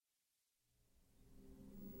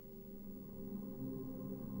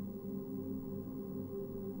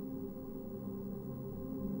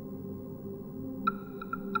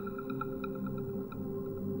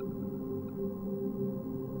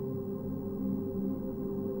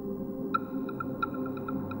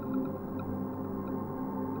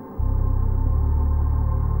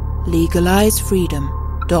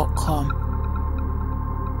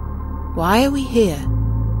LegalizeFreedom.com. Why are we here?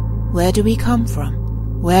 Where do we come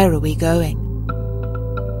from? Where are we going?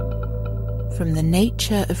 From the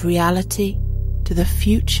nature of reality to the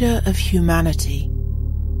future of humanity.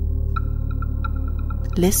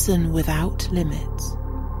 Listen without limits.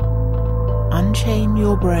 Unchain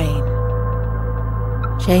your brain.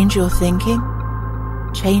 Change your thinking.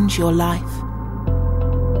 Change your life.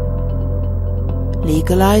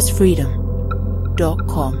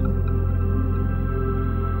 LegalizeFreedom.com.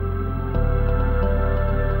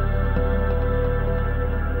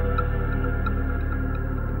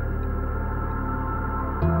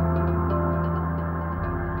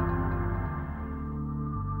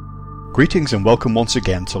 Greetings and welcome once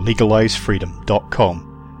again to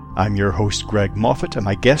LegalizeFreedom.com. I'm your host Greg Moffat, and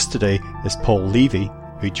my guest today is Paul Levy,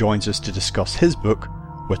 who joins us to discuss his book,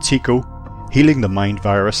 Wetiko, Healing the Mind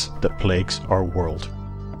Virus That Plagues Our World.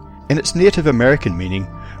 In its Native American meaning,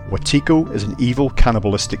 Wetiko is an evil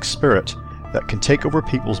cannibalistic spirit that can take over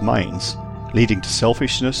people's minds, leading to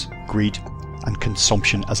selfishness, greed, and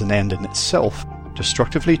consumption as an end in itself,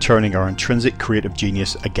 destructively turning our intrinsic creative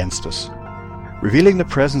genius against us. Revealing the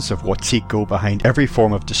presence of Wetiko behind every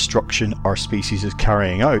form of destruction our species is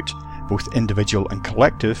carrying out, both individual and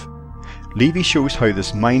collective, Levy shows how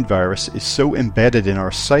this mind virus is so embedded in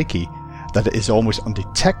our psyche that it is almost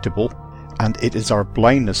undetectable, and it is our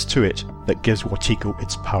blindness to it that gives Wetiko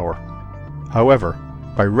its power. However,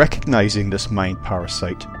 by recognizing this mind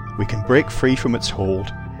parasite, we can break free from its hold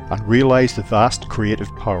and realize the vast creative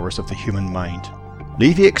powers of the human mind.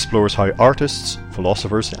 Levy explores how artists,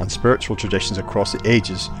 philosophers, and spiritual traditions across the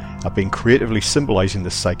ages have been creatively symbolizing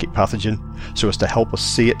this psychic pathogen so as to help us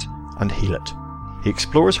see it and heal it. He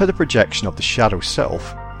explores how the projection of the shadow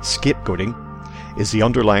self, scapegoating, is the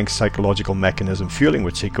underlying psychological mechanism fueling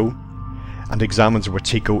Wetiko, and examines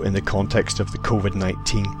Wetiko in the context of the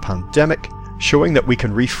COVID-19 pandemic, showing that we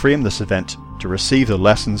can reframe this event to receive the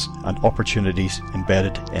lessons and opportunities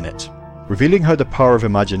embedded in it. Revealing how the power of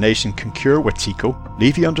imagination can cure Wetiko,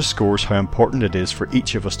 Levy underscores how important it is for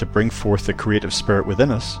each of us to bring forth the creative spirit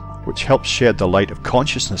within us, which helps shed the light of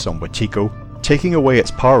consciousness on Wetiko, taking away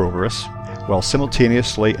its power over us, while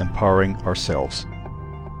simultaneously empowering ourselves.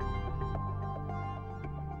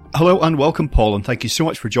 Hello and welcome, Paul, and thank you so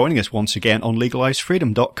much for joining us once again on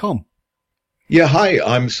LegalizeFreedom.com. Yeah, hi.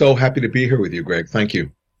 I'm so happy to be here with you, Greg. Thank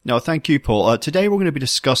you. No, thank you, Paul. Today we're going to be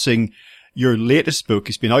discussing your latest book.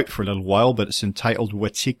 It's been out for a little while, but it's entitled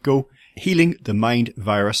Wetiko, Healing the Mind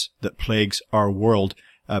Virus That Plagues Our World.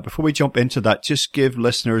 Before we jump into that, just give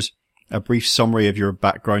listeners a brief summary of your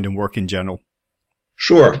background and work in general.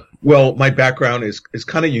 Sure. Well, my background is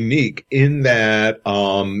kind of unique in that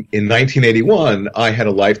in 1981, I had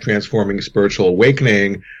a life-transforming spiritual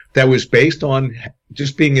awakening that was based on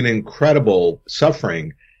just being in incredible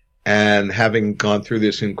suffering and having gone through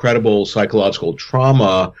this incredible psychological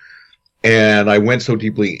trauma. And I went so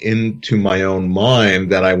deeply into my own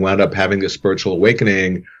mind that I wound up having this spiritual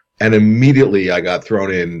awakening. And immediately I got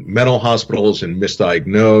thrown in mental hospitals and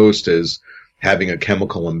misdiagnosed as having a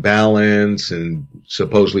chemical imbalance and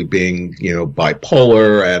supposedly being,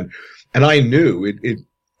 bipolar. And I knew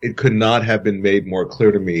it could not have been made more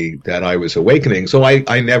clear to me that I was awakening. So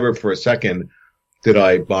I never for a second did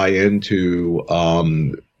I buy into,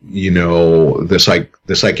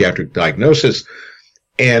 the psychiatric diagnosis.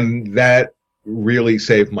 And that really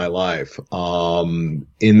saved my life, in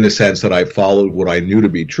the sense that I followed what I knew to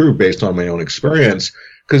be true based on my own experience.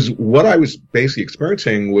 Because what I was basically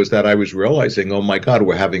experiencing was that I was realizing, oh my God,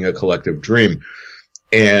 we're having a collective dream.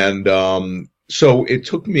 And so it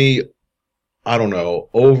took me, I don't know,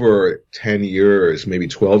 over 10 years, maybe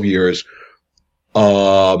 12 years.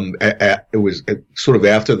 It was sort of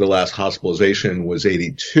after the last hospitalization was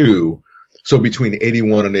 82. So between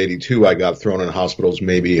 81 and 82, I got thrown in hospitals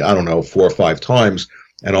maybe, 4 or 5 times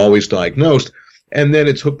and always diagnosed. And then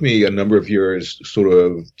it took me a number of years sort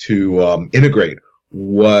of to integrate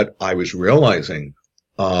what I was realizing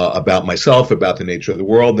about myself, about the nature of the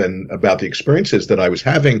world, and about the experiences that I was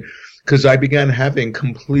having, because I began having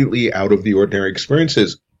completely out of the ordinary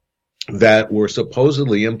experiences that were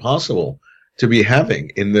supposedly impossible to be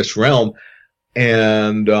having in this realm.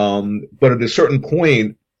 And but at a certain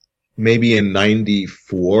point, maybe in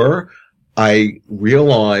 94, I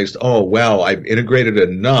realized, oh, wow, I've integrated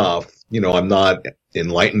enough. I'm not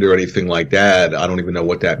enlightened or anything like that. I don't even know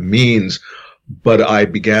what that means. But I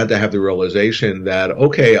began to have the realization that,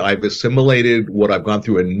 okay, I've assimilated what I've gone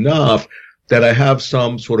through enough that I have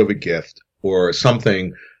some sort of a gift or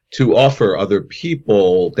something to offer other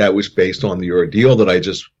people that was based on the ordeal that I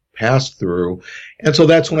just passed through. And so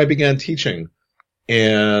that's when I began teaching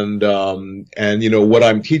And, you know, what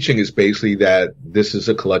I'm teaching is basically that this is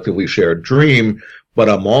a collectively shared dream, but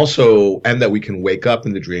I'm also, and that we can wake up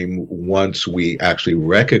in the dream once we actually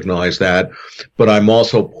recognize that. But I'm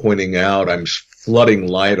also pointing out, I'm flooding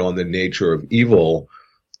light on the nature of evil,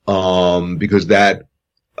 because that,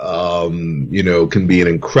 you know, can be an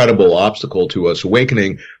incredible obstacle to us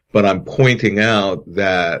awakening. But I'm pointing out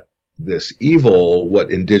that this evil, what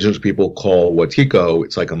indigenous people call Wetiko,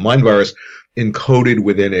 it's like a mind virus encoded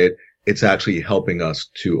within it. It's actually helping us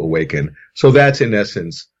to awaken. So that's in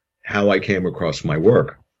essence how I came across my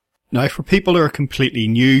work. Now, for people who are completely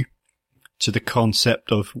new to the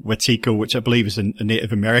concept of Wetiko, which I believe is a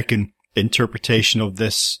Native American interpretation of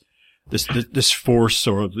this force,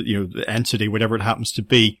 or, you know, the entity, whatever it happens to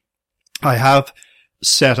be, I have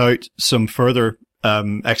set out some further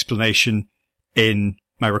explanation in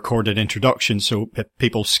my recorded introduction. So if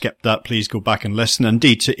people skip that, please go back and listen.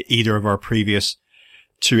 Indeed, to either of our previous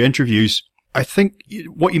 2 interviews. I think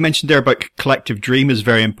what you mentioned there about collective dream is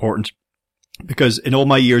very important, because in all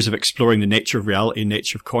my years of exploring the nature of reality and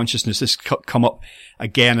nature of consciousness, this come up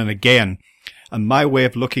again and again. And my way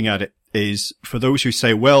of looking at it is, for those who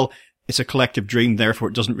say, well, it's a collective dream, therefore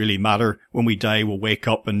it doesn't really matter. When we die, we'll wake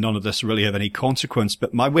up and none of this really have any consequence.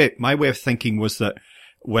 But my way of thinking was that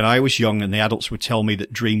when I was young and the adults would tell me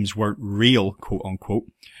that dreams weren't real, quote unquote,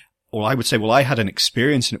 well, I would say, well, I had an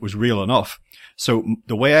experience and it was real enough. So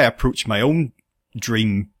the way I approach my own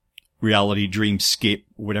dream reality, dreamscape,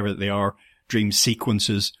 whatever they are, dream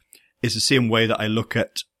sequences, is the same way that I look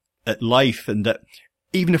at life, and that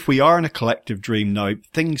even if we are in a collective dream now,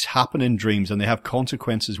 things happen in dreams and they have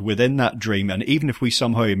consequences within that dream. And even if we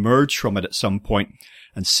somehow emerge from it at some point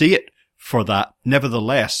and see it for that,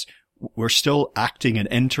 nevertheless, we're still acting and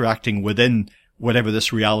interacting within whatever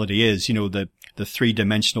this reality is, you know, the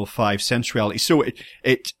 3-dimensional 5-sense reality. So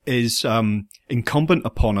it is incumbent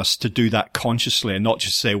upon us to do that consciously and not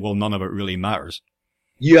just say, well, none of it really matters.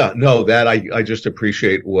 Yeah, no, that I just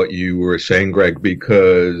appreciate what you were saying, Greg,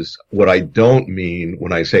 because what I don't mean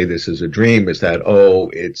when I say this is a dream is that, oh,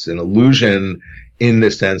 it's an illusion in the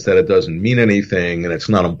sense that it doesn't mean anything and it's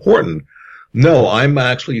not important. No, I'm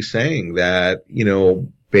actually saying that, you know,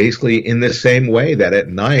 basically in the same way that at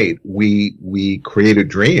night we create a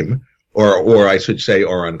dream, or I should say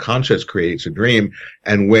our unconscious creates a dream.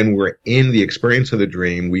 And when we're in the experience of the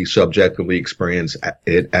dream, we subjectively experience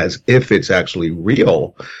it as if it's actually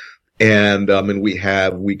real. And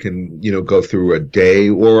we can, you know, go through a day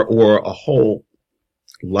or a whole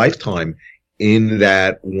lifetime in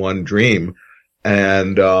that one dream.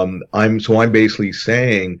 And, I'm basically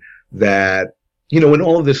saying that, you know, and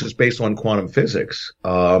all of this is based on quantum physics,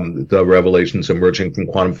 the revelations emerging from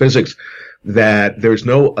quantum physics, that there's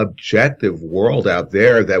no objective world out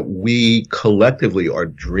there, that we collectively are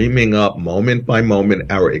dreaming up moment by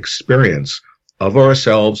moment our experience of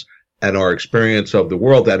ourselves and our experience of the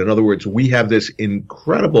world. That, in other words, we have this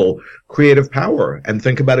incredible creative power. And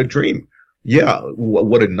think about a dream. Yeah,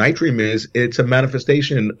 what a night dream is, it's a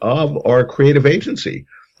manifestation of our creative agency.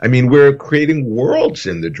 I mean, we're creating worlds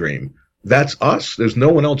in the dream. That's us. There's no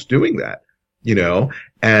one else doing that, you know,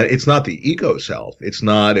 and it's not the ego self. It's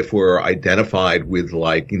not if we're identified with,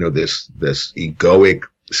 like, you know, this egoic,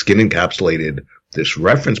 skin encapsulated, this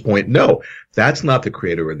reference point. No, that's not the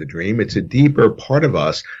creator of the dream. It's a deeper part of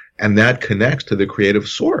us, and that connects to the creative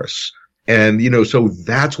source. And, you know, so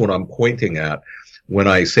that's what I'm pointing at when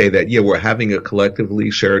I say that, yeah, we're having a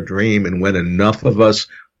collectively shared dream. And when enough of us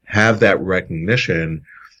have that recognition,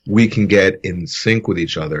 we can get in sync with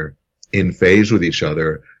each other, in phase with each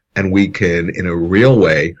other, and we can, in a real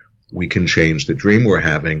way, we can change the dream we're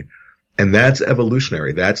having. And that's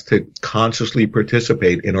evolutionary. That's to consciously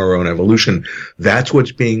participate in our own evolution. That's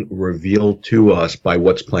what's being revealed to us by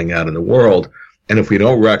what's playing out in the world. And if we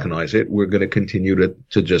don't recognize it, we're going to continue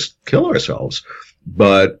to just kill ourselves.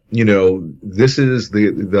 But, you know, this is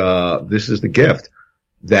the gift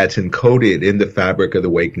that's encoded in the fabric of the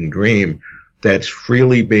waking dream, that's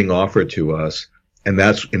freely being offered to us. And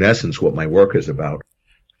that's, in essence, what my work is about.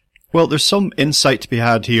 Well, there's some insight to be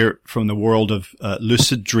had here from the world of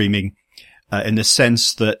lucid dreaming, in the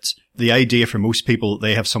sense that the idea for most people,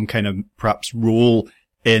 they have some kind of perhaps role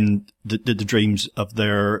in the dreams of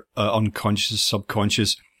their unconscious,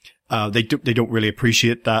 subconscious. They don't really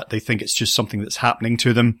appreciate that. They think it's just something that's happening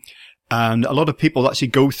to them. And a lot of people actually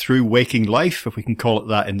go through waking life, if we can call it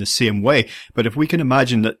that, in the same way. But if we can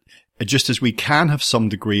imagine that just as we can have some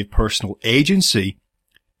degree of personal agency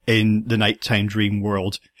in the nighttime dream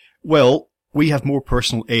world, well, we have more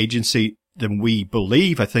personal agency than we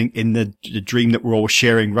believe, I think, in the dream that we're all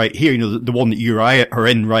sharing right here. The one that you or I are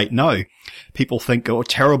in right now. People think, oh,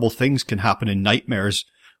 terrible things can happen in nightmares.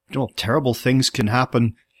 Terrible things can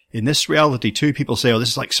happen in this reality too. People say, oh, this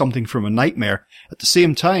is like something from a nightmare. At the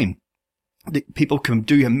same time, people can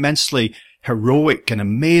do immensely heroic and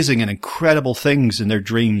amazing and incredible things in their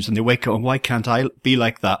dreams, and they wake up and why can't I be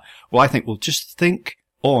like that? Well, I think, well, just think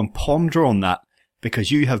on, ponder on that,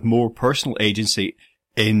 because you have more personal agency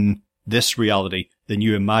in this reality than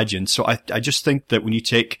you imagine. So I just think that when you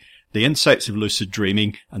take the insights of lucid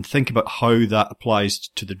dreaming and think about how that applies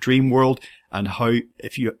to the dream world, and how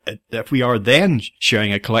if we are then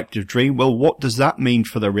sharing a collective dream, well, what does that mean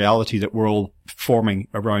for the reality that we're all forming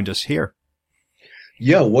around us here?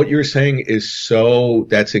 Yeah, what you're saying is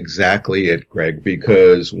that's exactly it, Greg,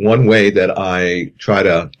 because one way that I try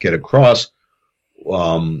to get across,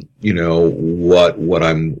 what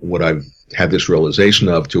I've had this realization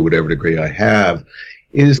of, to whatever degree I have,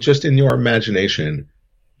 is just in your imagination.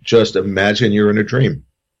 Just imagine you're in a dream,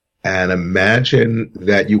 and imagine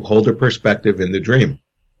that you hold a perspective in the dream,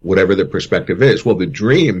 whatever the perspective is. Well, the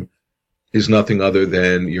dream is nothing other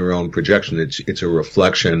than your own projection. It's a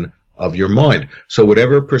reflection of your mind. So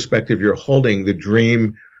whatever perspective you're holding, the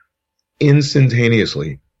dream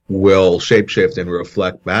instantaneously will shapeshift and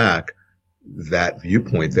reflect back that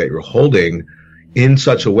viewpoint that you're holding in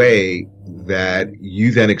such a way that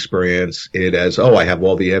you then experience it as, oh, I have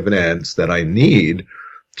all the evidence that I need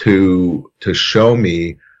to show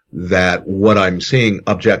me that what I'm seeing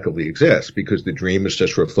objectively exists, because the dream is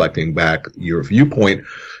just reflecting back your viewpoint.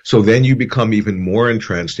 So then you become even more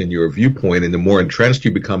entrenched in your viewpoint, and the more entrenched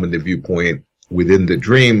you become in the viewpoint within the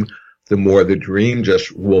dream, the more the dream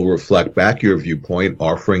just will reflect back your viewpoint,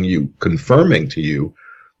 confirming to you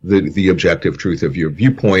the objective truth of your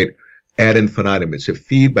viewpoint ad infinitum. It's a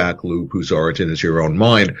feedback loop whose origin is your own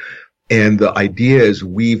mind. And the idea is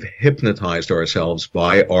we've hypnotized ourselves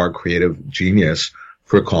by our creative genius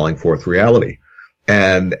for calling forth reality.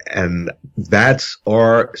 And that's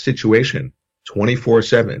our situation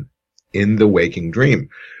 24/7 in the waking dream.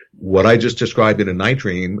 What I just described in a night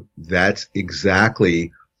dream, that's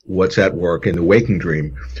exactly what's at work in the waking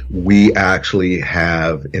dream. We actually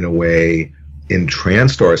have, in a way,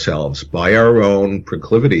 entranced ourselves by our own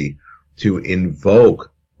proclivity to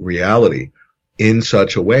invoke reality in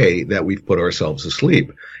such a way that we've put ourselves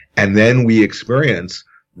asleep. And then we experience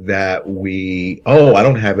that I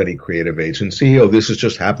don't have any creative agency. Oh, this is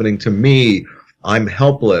just happening to me. I'm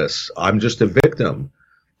helpless. I'm just a victim.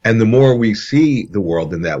 And the more we see the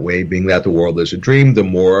world in that way, being that the world is a dream, the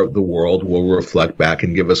more the world will reflect back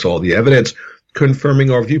and give us all the evidence confirming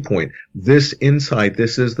our viewpoint. This insight,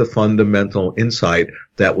 this is the fundamental insight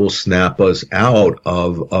that will snap us out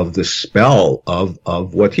of the spell of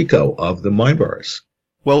Wetiko, of the mind virus.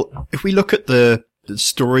 Well, if we look at the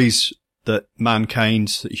stories that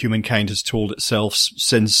humankind has told itself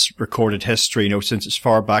since recorded history, since as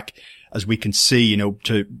far back as we can see,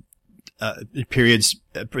 to periods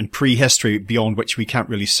in prehistory beyond which we can't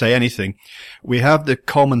really say anything, we have the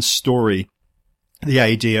common story, the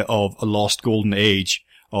idea of a lost golden age,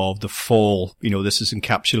 of the fall. This is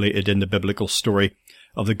encapsulated in the biblical story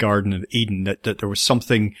of the Garden of Eden, that there was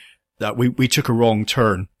something that we took a wrong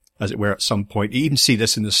turn, as it were, at some point. You even see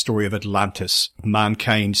this in the story of Atlantis,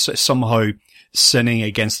 mankind somehow sinning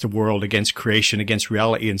against the world, against creation, against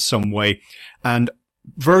reality in some way. And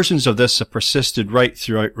versions of this have persisted right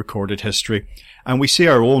throughout recorded history. And we see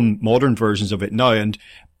our own modern versions of it now. And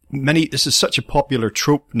this is such a popular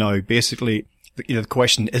trope now, basically. The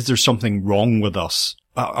question, is there something wrong with us?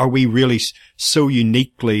 Are we really so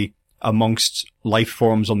uniquely amongst life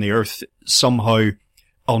forms on the earth somehow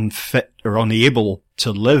unfit or unable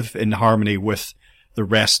to live in harmony with the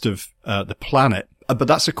rest of the planet? But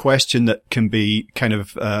that's a question that can be kind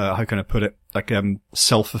of, how can I put it, like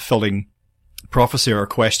self-fulfilling prophecy, or a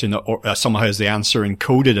question that somehow has the answer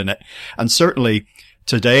encoded in it. And certainly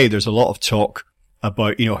today there's a lot of talk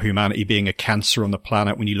about, humanity being a cancer on the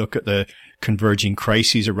planet when you look at the converging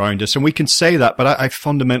crises around us. And we can say that, but I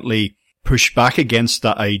fundamentally push back against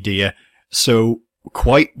that idea. So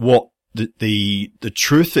quite what the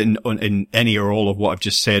truth in any or all of what I've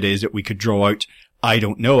just said is that we could draw out, I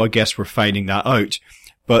don't know. I guess we're finding that out.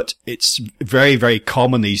 But it's very, very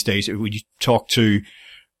common these days when you talk to,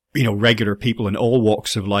 regular people in all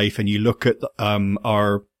walks of life, and you look at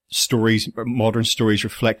our stories, modern stories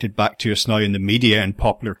reflected back to us now in the media and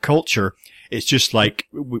popular culture. It's just like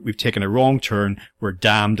we've taken a wrong turn. We're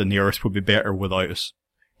damned, and the earth would be better without us.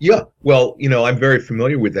 Yeah, well, I'm very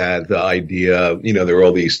familiar with that. The idea, there are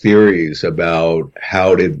all these theories about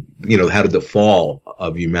how did the fall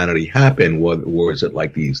of humanity happen? Was it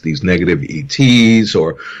like these negative ETs,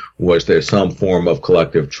 or was there some form of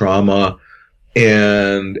collective trauma?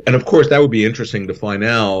 And of course that would be interesting to find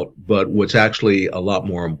out, but what's actually a lot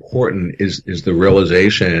more important is the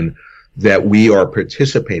realization that we are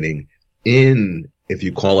participating in, if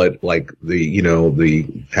you call it like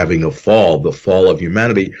the having a fall, the fall of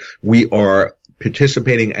humanity, we are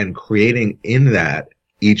participating and creating in that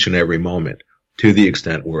each and every moment to the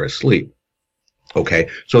extent we're asleep. Okay.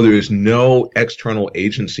 So there is no external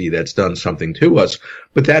agency that's done something to us.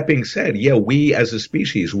 But that being said, yeah, we as a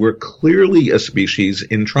species, we're clearly a species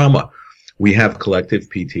in trauma. We have collective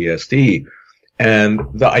PTSD. And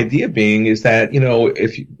the idea being is that,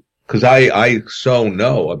 because I so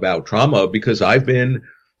know about trauma because I've been,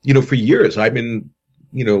 for years, I've been,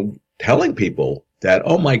 telling people that,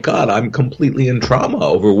 oh my God, I'm completely in trauma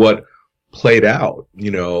over what played out,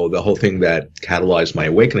 the whole thing that catalyzed my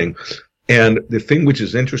awakening. And the thing which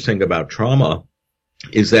is interesting about trauma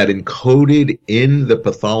is that encoded in the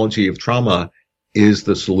pathology of trauma is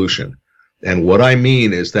the solution. And what I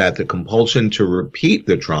mean is that the compulsion to repeat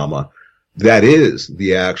the trauma, that is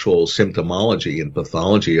the actual symptomology and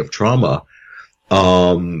pathology of trauma,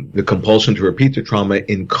 the compulsion to repeat the trauma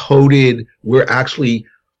encoded, we're actually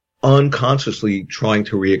unconsciously trying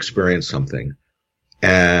to re-experience something.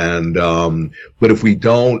 And, but if we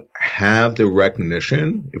don't have the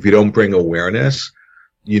recognition, if we don't bring awareness,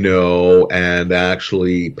 and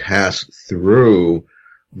actually pass through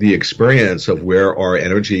the experience of where our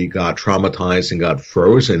energy got traumatized and got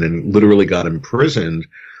frozen and literally got imprisoned,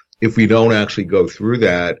 if we don't actually go through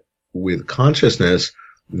that with consciousness,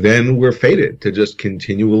 then we're fated to just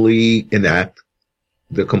continually enact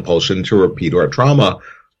the compulsion to repeat our trauma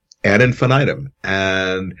ad infinitum.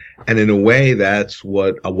 And in a way, that's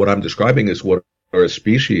what I'm describing is what our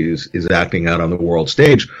species is acting out on the world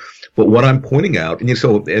stage. But what I'm pointing out,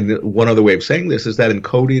 and one other way of saying this is that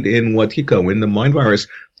encoded in Wetiko, in the mind virus,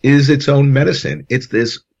 is its own medicine. It's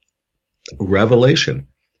this revelation.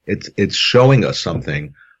 It's showing us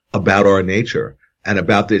something about our nature and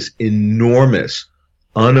about this enormous,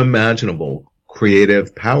 unimaginable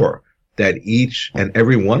creative power that each and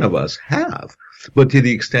every one of us have. But to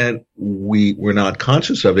the extent we're not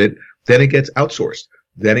conscious of it, then it gets outsourced.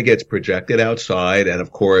 Then it gets projected outside. And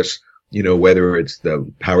of course, whether it's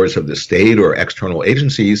the powers of the state or external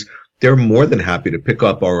agencies, they're more than happy to pick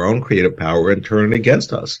up our own creative power and turn it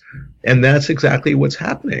against us. And that's exactly what's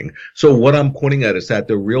happening. So what I'm pointing at is that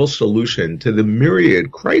the real solution to the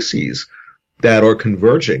myriad crises that are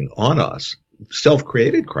converging on us,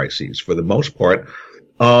 self-created crises for the most part,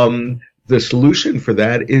 the solution for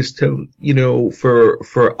that is to,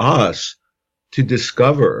 for us to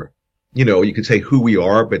discover, you could say who we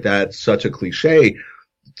are, but that's such a cliche.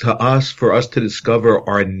 For us to discover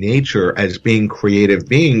our nature as being creative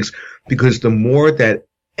beings, because the more that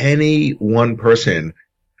any one person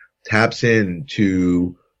taps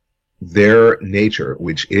into their nature,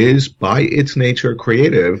 which is by its nature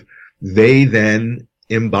creative, they then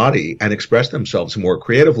embody and express themselves more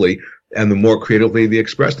creatively. And the more creatively they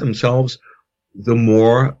express themselves, the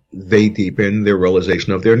more they deepen their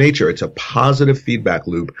realization of their nature. It's a positive feedback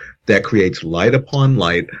loop that creates light upon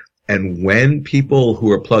light. And when people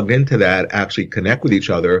who are plugged into that actually connect with each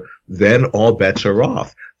other, then all bets are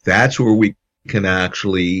off. That's where we can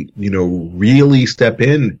actually, really step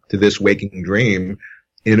into this waking dream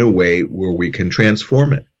in a way where we can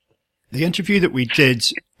transform it. The interview that we did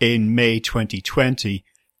in May 2020,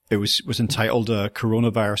 it was entitled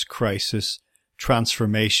Coronavirus Crisis,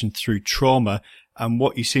 Transformation Through Trauma. And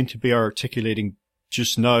what you seem to be articulating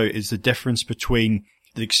just now is the difference between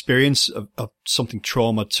the experience of something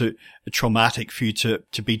traumatic for you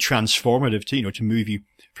to be transformative, to move you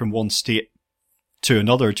from one state to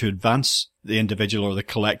another, to advance the individual or the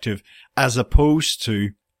collective, as opposed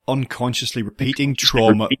to unconsciously repeating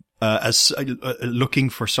trauma as looking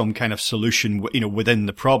for some kind of solution, within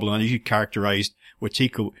the problem. And as you characterized,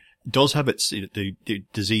 Wetiko does have the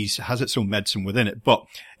disease has its own medicine within it. But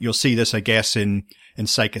you'll see this, I guess, in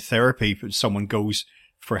psychotherapy. If someone goes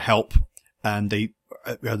for help and they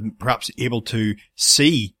are perhaps able to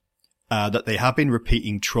see that they have been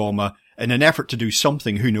repeating trauma in an effort to do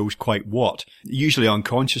something, who knows quite what, usually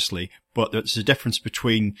unconsciously. But there's a difference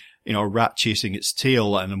between, a rat chasing its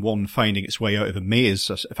tail and one finding its way out of a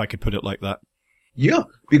maze, if I could put it like that. Yeah,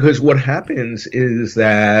 because what happens is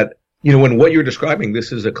that, when what you're describing,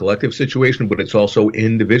 this is a collective situation, but it's also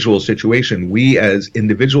individual situation. We as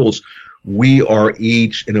individuals, we are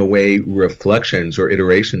each, in a way, reflections or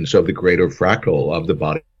iterations of the greater fractal of the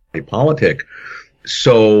body politic.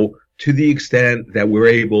 So to the extent that we're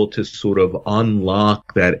able to sort of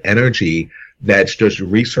unlock that energy that's just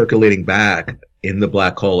recirculating back in the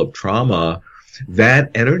black hole of trauma,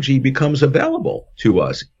 that energy becomes available to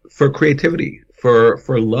us for creativity, for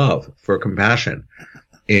love, for compassion.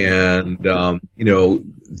 And,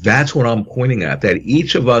 that's what I'm pointing at, that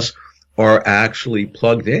each of us are actually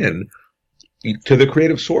plugged in to the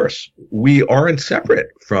creative source. We aren't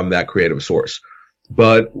separate from that creative source,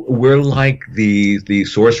 but we're like the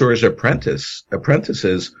sorcerer's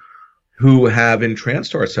apprentices who have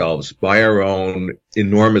entranced ourselves by our own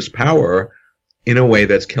enormous power in a way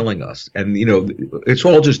that's killing us. And, it's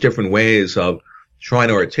all just different ways of trying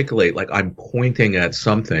to articulate, like, I'm pointing at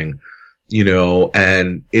something,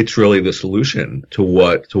 and it's really the solution to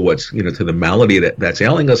what's, to the malady that's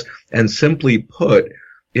ailing us. And simply put,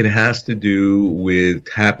 it has to do with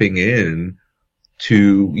tapping in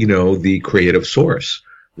to, the creative source.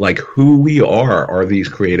 Like, who we are these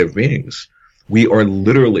creative beings. We are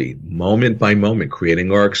literally moment by moment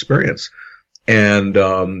creating our experience. And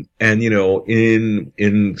in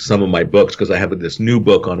some of my books, because I have this new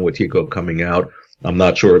book on Wetiko coming out, I'm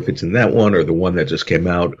not sure if it's in that one or the one that just came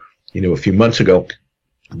out, a few months ago,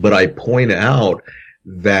 but I point out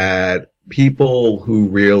that people who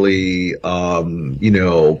really,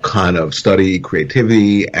 kind of study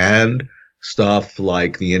creativity and stuff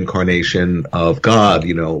like the incarnation of God,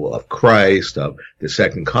 of Christ, of the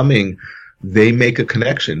second coming, they make a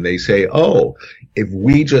connection. They say, oh, if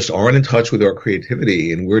we just aren't in touch with our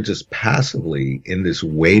creativity and we're just passively in this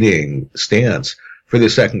waiting stance for the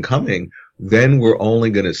second coming, then we're only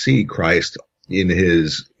going to see Christ in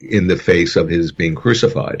the face of his being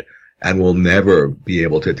crucified, and we'll never be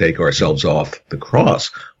able to take ourselves off the cross.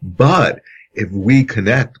 But if we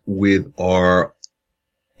connect with our,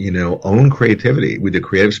 own creativity, with the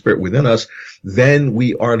creative spirit within us, then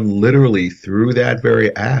we are literally, through that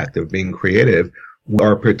very act of being creative, we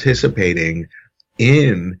are participating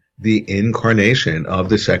in the incarnation of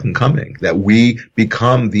the second coming, that we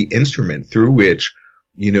become the instrument through which,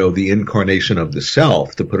 the incarnation of the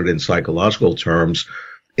self, to put it in psychological terms,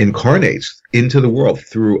 incarnates into the world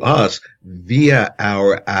through us via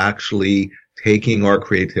our actually taking our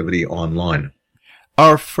creativity online.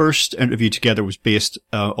 Our first interview together was based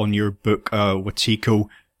on your book, Wetiko,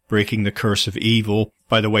 Breaking the Curse of Evil.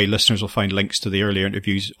 By the way, listeners will find links to the earlier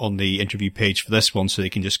interviews on the interview page for this one, so they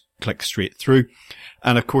can just click straight through.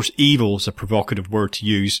 And of course, evil is a provocative word to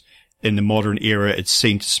use. In the modern era, it's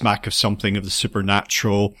seen to smack of something of the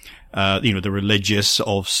supernatural, the religious,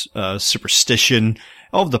 of superstition,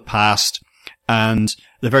 of the past. And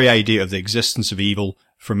the very idea of the existence of evil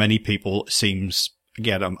for many people seems,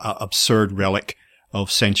 again, an absurd relic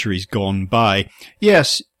of centuries gone by.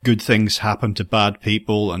 Yes, good things happen to bad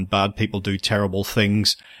people and bad people do terrible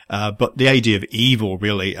things. But the idea of evil,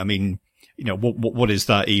 really, I mean, what is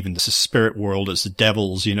that even? It's a spirit world. It's the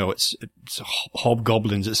devils, it's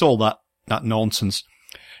hobgoblins. It's all that nonsense.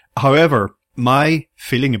 However, my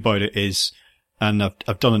feeling about it is, and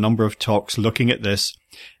I've done a number of talks looking at this,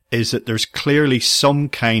 is that there's clearly some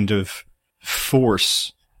kind of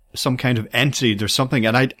force, some kind of entity. There's something,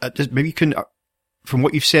 and maybe you can, from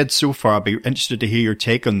what you've said so far, I'd be interested to hear your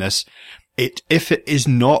take on this. If it is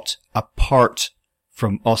not apart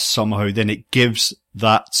from us somehow, then it gives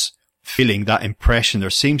that feeling, that impression. There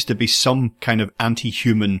seems to be some kind of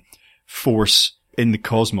anti-human force in the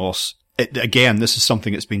cosmos. Again, this is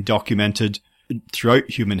something that's been documented throughout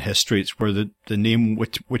human history. It's where the name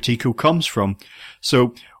Wetiko comes from.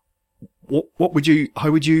 So how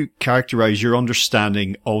would you characterize your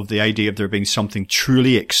understanding of the idea of there being something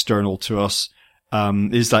truly external to us?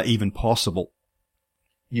 Is that even possible?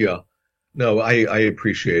 Yeah. No, I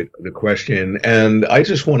appreciate the question. And I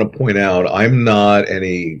just want to point out, I'm not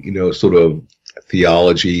any, sort of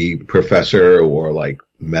theology professor or like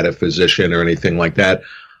metaphysician or anything like that.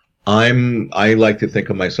 I like to think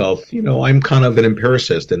of myself, I'm kind of an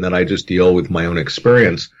empiricist, and then I just deal with my own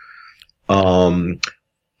experience. And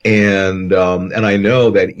I know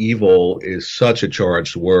that evil is such a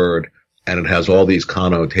charged word, and it has all these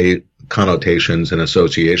connotations and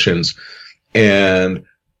associations. And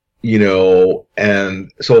so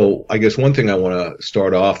I guess one thing I want to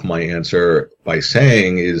start off my answer by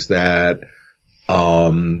saying is that,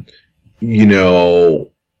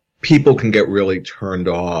 people can get really turned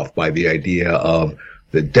off by the idea of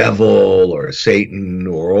the devil or Satan,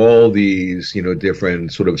 or all these,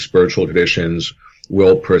 different sort of spiritual traditions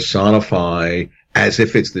will personify as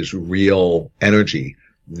if it's this real energy,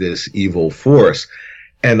 this evil force.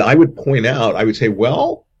 And I would point out, I would say,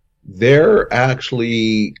 well, they're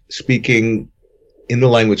actually speaking in the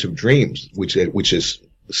language of dreams, which is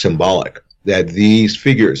symbolic, that these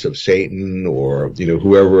figures of Satan or,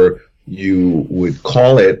 whoever you would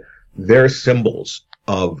call it, they're symbols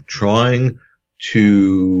of trying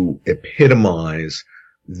to epitomize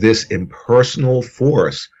this impersonal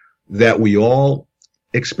force that we all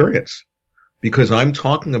experience. Because I'm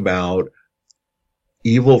talking about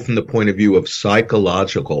evil from the point of view of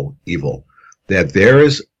psychological evil, that there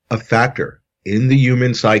is a factor in the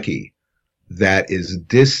human psyche that is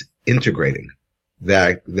disintegrating,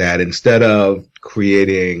 that instead of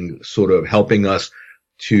creating, sort of helping us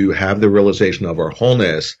to have the realization of our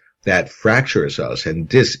wholeness, that fractures us and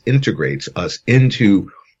disintegrates us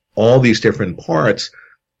into all these different parts.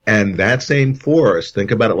 And that same force,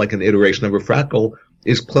 think about it like an iteration of a fractal,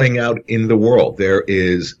 is playing out in the world. There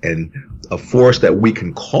is a force that we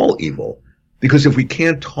can call evil, because if we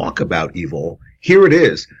can't talk about evil, here it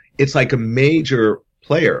is. It's like a major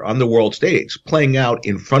player on the world stage, playing out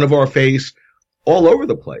in front of our face, all over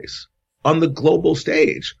the place, on the global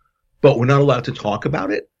stage. But we're not allowed to talk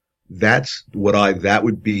about it. That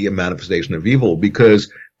would be a manifestation of evil,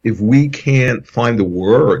 because if we can't find the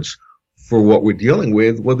words for what we're dealing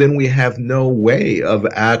with, well, then we have no way of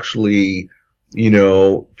actually,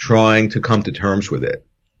 trying to come to terms with it.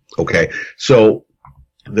 Okay. So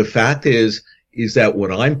the fact is that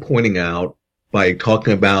what I'm pointing out by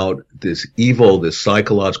talking about this evil, this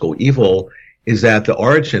psychological evil, is that the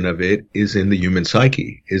origin of it is in the human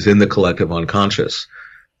psyche, is in the collective unconscious.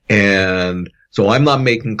 And so I'm not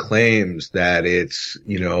making claims that it's,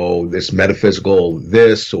 this metaphysical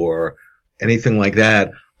this or anything like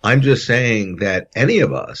that. I'm just saying that any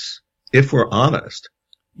of us, if we're honest,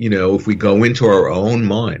 if we go into our own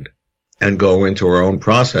mind and go into our own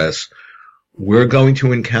process, we're going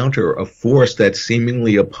to encounter a force that's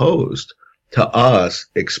seemingly opposed to us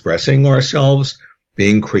expressing ourselves,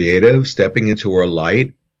 being creative, stepping into our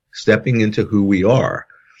light, stepping into who we are.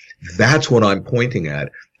 That's what I'm pointing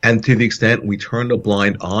at. And to the extent we turn a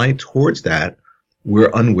blind eye towards that, we're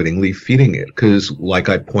unwittingly feeding it. Because like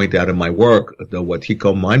I point out in my work, the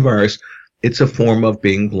Wetiko mind virus, it's a form of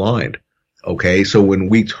being blind. Okay, so when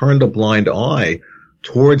we turn a blind eye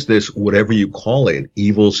towards this, whatever you call it,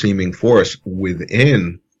 evil seeming force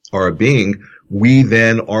within our being, we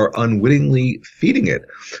then are unwittingly feeding it.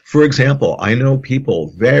 For example, I know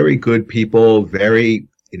people, very good people, very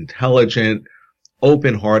intelligent,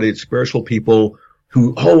 open-hearted, spiritual people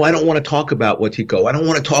who, I don't want to talk about Wetiko. I don't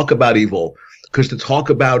want to talk about evil, because to talk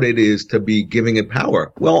about it is to be giving it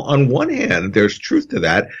power. Well, on one hand, there's truth to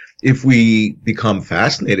that. If we become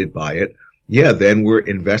fascinated by it, then we're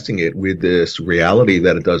investing it with this reality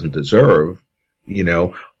that it doesn't deserve,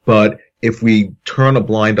 But if we turn a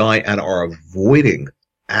blind eye and are avoiding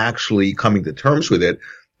actually coming to terms with it,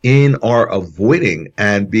 in our avoiding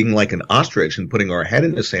and being like an ostrich and putting our head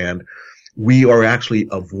in the sand, we are actually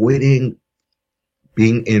avoiding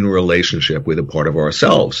being in relationship with a part of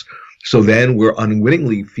ourselves. So then we're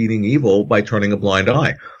unwittingly feeding evil by turning a blind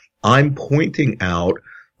eye. I'm pointing out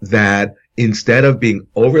that instead of being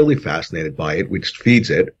overly fascinated by it, which feeds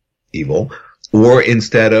it, evil, or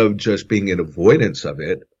instead of just being in avoidance of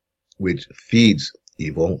it, which feeds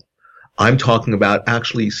evil, I'm talking about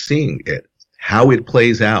actually seeing it, how it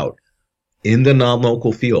plays out in the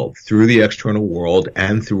non-local field, through the external world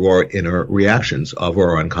and through our inner reactions of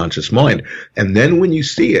our unconscious mind. And then when you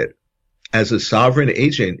see it as a sovereign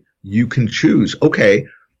agent, you can choose, okay,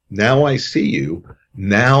 now I see you.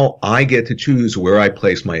 Now I get to choose where I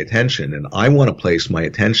place my attention, and I want to place my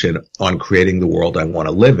attention on creating the world I want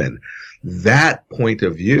to live in. That point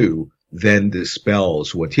of view then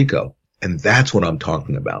dispels Wetiko, and that's what I'm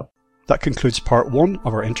talking about. That concludes part 1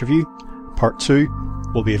 of our interview. Part 2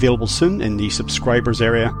 will be available soon in the subscribers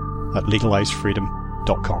area at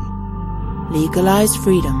legalizefreedom.com.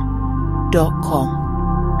 legalizefreedom.com